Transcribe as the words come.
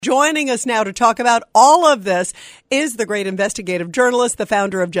joining us now to talk about all of this is the great investigative journalist, the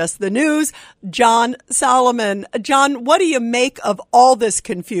founder of Just the News, John Solomon. John, what do you make of all this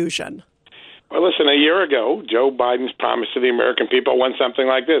confusion? Well, listen, a year ago, Joe Biden's promise to the American people went something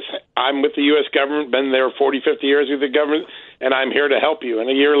like this. I'm with the U.S. government, been there 40, 50 years with the government, and I'm here to help you. And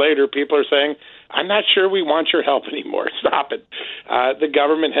a year later, people are saying, I'm not sure we want your help anymore. Stop it. The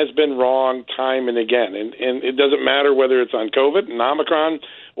government has been wrong time and again. And it doesn't matter whether it's on COVID and Omicron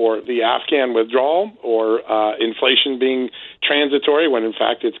or the Afghan withdrawal or inflation being transitory when, in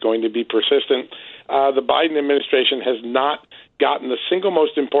fact, it's going to be persistent. The Biden administration has not gotten the single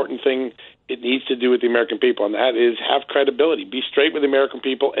most important thing it needs to do with the American people, and that is have credibility. Be straight with the American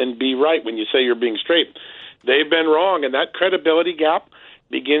people and be right when you say you're being straight. They've been wrong, and that credibility gap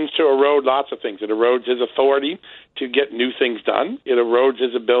begins to erode lots of things. It erodes his authority to get new things done. It erodes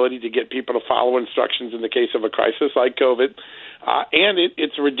his ability to get people to follow instructions in the case of a crisis like COVID. And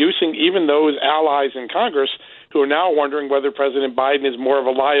it's reducing even those allies in Congress who are now wondering whether President Biden is more of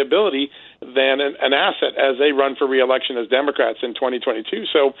a liability than an asset as they run for re-election as Democrats in 2022.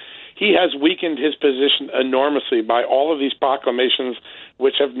 So he has weakened his position enormously by all of these proclamations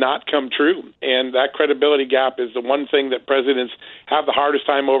which have not come true. And that credibility gap is the one thing that presidents have the hardest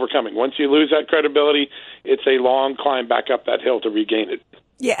time overcoming. Once you lose that credibility, it's a long climb back up that hill to regain it.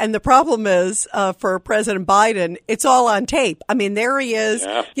 Yeah, and the problem is for President Biden, it's all on tape. I mean, there he is,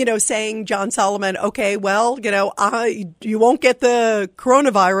 saying, John Solomon, okay, well, you won't get the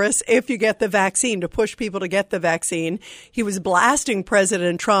coronavirus if you get the vaccine, to push people to get the vaccine. He was blasting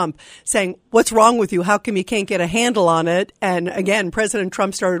President Trump, saying, what's wrong with you? How come you can't get a handle on it? And again, President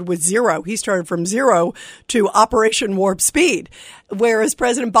Trump started with zero. He started from zero to Operation Warp Speed, whereas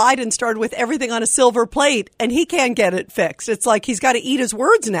President Biden started with everything on a silver plate, and he can't get it fixed. It's like he's got to eat his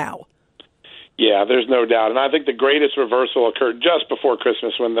words now. Yeah, there's no doubt. And I think the greatest reversal occurred just before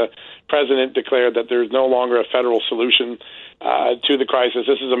Christmas when the president declared that there's no longer a federal solution to the crisis.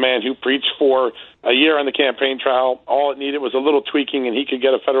 This is a man who preached for a year on the campaign trail. All it needed was a little tweaking, and he could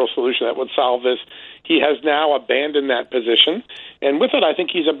get a federal solution that would solve this. He has now abandoned that position. And with it, I think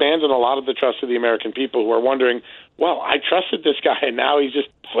he's abandoned a lot of the trust of the American people who are wondering, well, I trusted this guy, and now he's just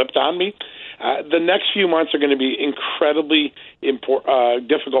flipped on me. The next few months are going to be incredibly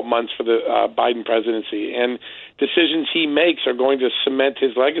difficult months for the Biden presidency, and decisions he makes are going to cement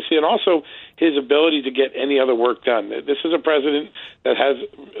his legacy and also his ability to get any other work done. This is a president that has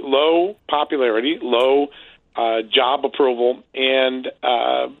low popularity, low job approval, and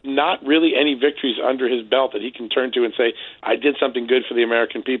not really any victories under his belt that he can turn to and say, I did something good for the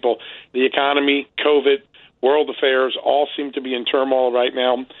American people. The economy, COVID, world affairs all seem to be in turmoil right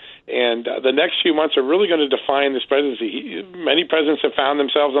now. And the next few months are really going to define this presidency. Many presidents have found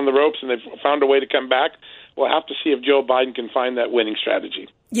themselves on the ropes, and they've found a way to come back. We'll have to see if Joe Biden can find that winning strategy.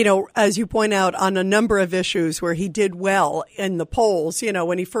 You know, as you point out, on a number of issues where he did well in the polls,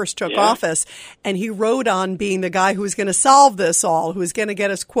 when he first took office, and he rode on being the guy who was going to solve this all, who was going to get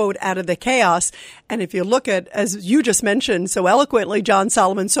us, quote, out of the chaos. And if you look at, as you just mentioned so eloquently, John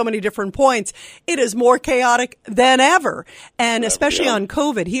Solomon, so many different points, it is more chaotic than ever. And especially on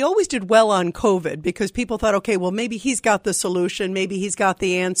COVID, he always did well on COVID because people thought, okay, well, maybe he's got the solution. Maybe he's got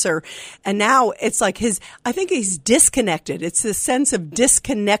the answer. And now it's like I think he's disconnected. It's this sense of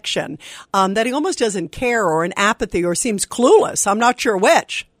disconnection that he almost doesn't care, or an apathy, or seems clueless. I'm not sure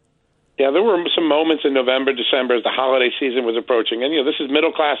which. Yeah, there were some moments in November, December as the holiday season was approaching. And, this is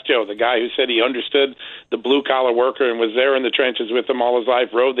middle-class Joe, the guy who said he understood the blue-collar worker and was there in the trenches with them all his life,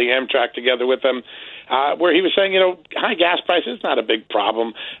 rode the Amtrak together with them, where he was saying, high gas prices, not a big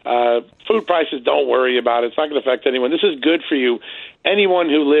problem. Food prices, don't worry about it. It's not going to affect anyone. This is good for you. Anyone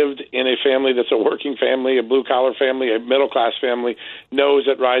who lived in a family that's a working family, a blue-collar family, a middle-class family, knows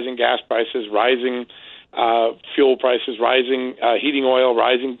that rising gas prices, rising fuel prices, rising heating oil,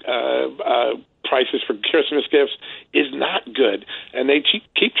 rising prices for Christmas gifts is not good. And they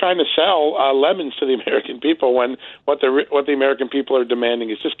keep trying to sell lemons to the American people when what the American people are demanding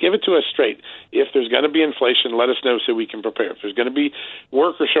is just give it to us straight. If there's going to be inflation, let us know so we can prepare. If there's going to be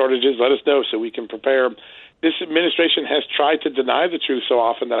worker shortages, let us know so we can prepare. This administration has tried to deny the truth so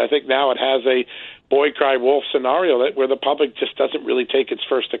often that I think now it has a boy cry wolf scenario where the public just doesn't really take its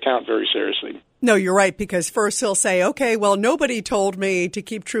first account very seriously. No, you're right, because first he'll say, okay, well, nobody told me to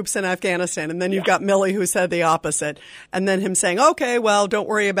keep troops in Afghanistan. And then you've got Milley who said the opposite. And then him saying, okay, well, don't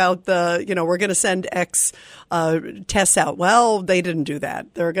worry about we're going to send X tests out. Well, they didn't do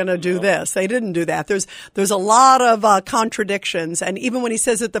that. They're going to do this. They didn't do that. There's a lot of contradictions. And even when he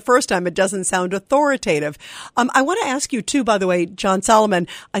says it the first time, it doesn't sound authoritative. I want to ask you, too, by the way, John Solomon,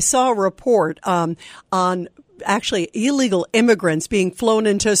 I saw a report on actually illegal immigrants being flown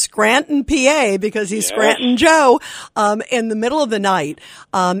into Scranton, PA, because he's Scranton Joe, in the middle of the night.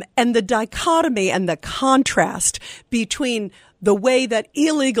 And the dichotomy and the contrast between the way that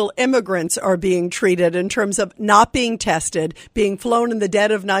illegal immigrants are being treated in terms of not being tested, being flown in the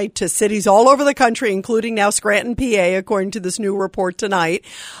dead of night to cities all over the country, including now Scranton, PA, according to this new report tonight.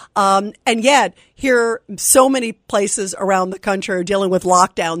 And yet, here, so many places around the country are dealing with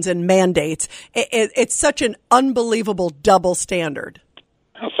lockdowns and mandates. It's such an unbelievable double standard.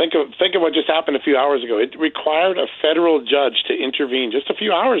 Think of what just happened a few hours ago. It required a federal judge to intervene just a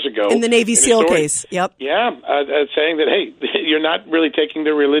few hours ago. In the Navy SEAL case, yep. Yeah, saying that, hey, you're not really taking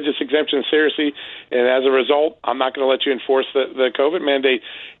the religious exemption seriously, and as a result, I'm not going to let you enforce the COVID mandate.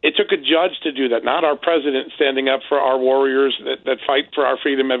 It took a judge to do that, not our president standing up for our warriors that fight for our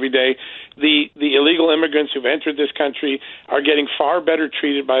freedom every day. The illegal immigrants who've entered this country are getting far better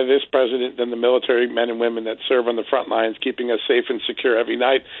treated by this president than the military men and women that serve on the front lines, keeping us safe and secure every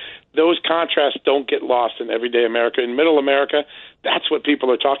night. Those contrasts don't get lost in everyday America. In middle America, that's what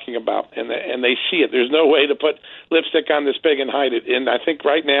people are talking about, and they see it. There's no way to put lipstick on this pig and hide it. And I think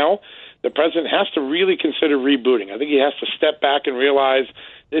right now, the president has to really consider rebooting. I think he has to step back and realize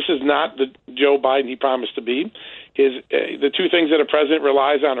this is not the Joe Biden he promised to be. The two things that a president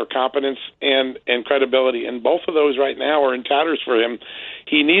relies on are competence and credibility, and both of those right now are in tatters for him.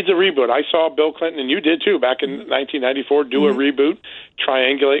 He needs a reboot. I saw Bill Clinton, and you did too, back in 1994, do a reboot,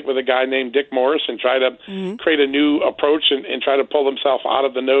 triangulate with a guy named Dick Morris, and try to create a new approach and try to pull himself out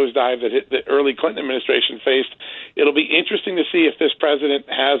of the nosedive that the early Clinton administration faced. It'll be interesting to see if this president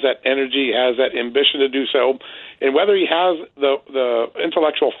has that energy, has that ambition to do so, and whether he has the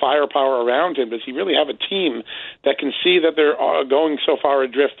intellectual firepower around him. Does he really have a team that can see that they're going so far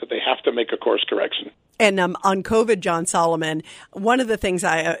adrift that they have to make a course correction? And on COVID, John Solomon, one of the things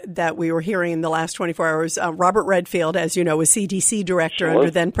that we were hearing in the last 24 hours, Robert Redfield, as you know, was CDC director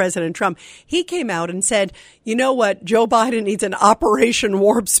under then President Trump. He came out and said, you know what, Joe Biden needs an Operation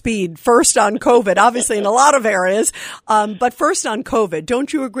Warp Speed, first on COVID, obviously in a lot of areas, but first on COVID.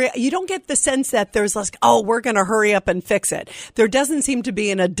 Don't you agree? You don't get the sense that there's like, oh, we're going to hurry up and fix it. There doesn't seem to be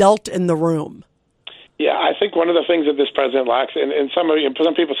an adult in the room. Yeah, I think one of the things that this president lacks, and some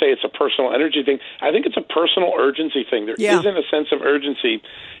people say it's a personal energy thing. I think it's a personal urgency thing. There isn't a sense of urgency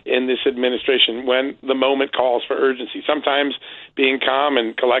in this administration when the moment calls for urgency. Sometimes being calm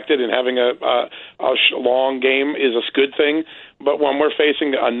and collected and having a long game is a good thing. But when we're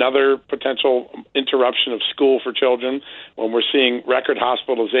facing another potential interruption of school for children, when we're seeing record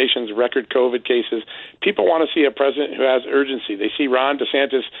hospitalizations, record COVID cases, people want to see a president who has urgency. They see Ron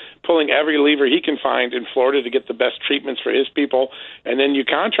DeSantis pulling every lever he can find in Florida to get the best treatments for his people. And then you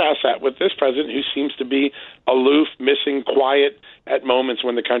contrast that with this president who seems to be aloof, missing, quiet at moments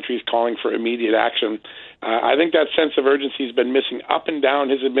when the country is calling for immediate action. I think that sense of urgency has been missing up and down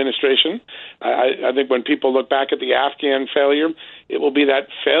his administration. I think when people look back at the Afghan failure, it will be that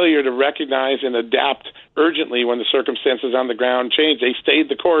failure to recognize and adapt urgently when the circumstances on the ground change. They stayed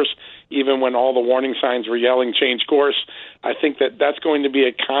the course even when all the warning signs were yelling, change course. I think that that's going to be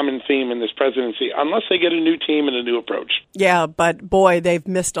a common theme in this presidency, unless they get a new team and a new approach. Yeah, but boy, they've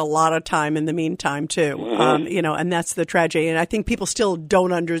missed a lot of time in the meantime, too. And that's the tragedy. And I think people still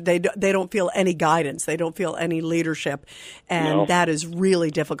don't they don't feel any guidance. They don't feel any leadership. And that is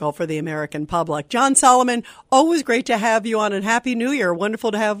really difficult for the American public. John Solomon, always great to have you on, and Happy New Year.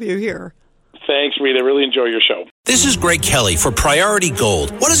 Wonderful to have you here. Thanks, Rita. Really enjoy your show. This is Greg Kelly for Priority Gold.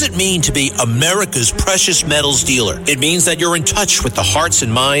 What does it mean to be America's precious metals dealer? It means that you're in touch with the hearts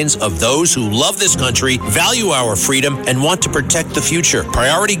and minds of those who love this country, value our freedom, and want to protect the future.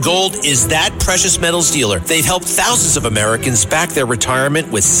 Priority Gold is that precious metals dealer. They've helped thousands of Americans back their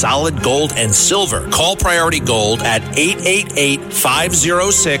retirement with solid gold and silver. Call Priority Gold at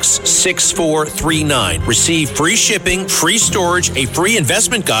 888-506-6439. Receive free shipping, free storage, a free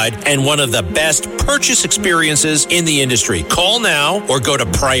investment guide, and one of the best purchase experiences in the industry. Call now or go to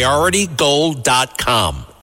PriorityGold.com.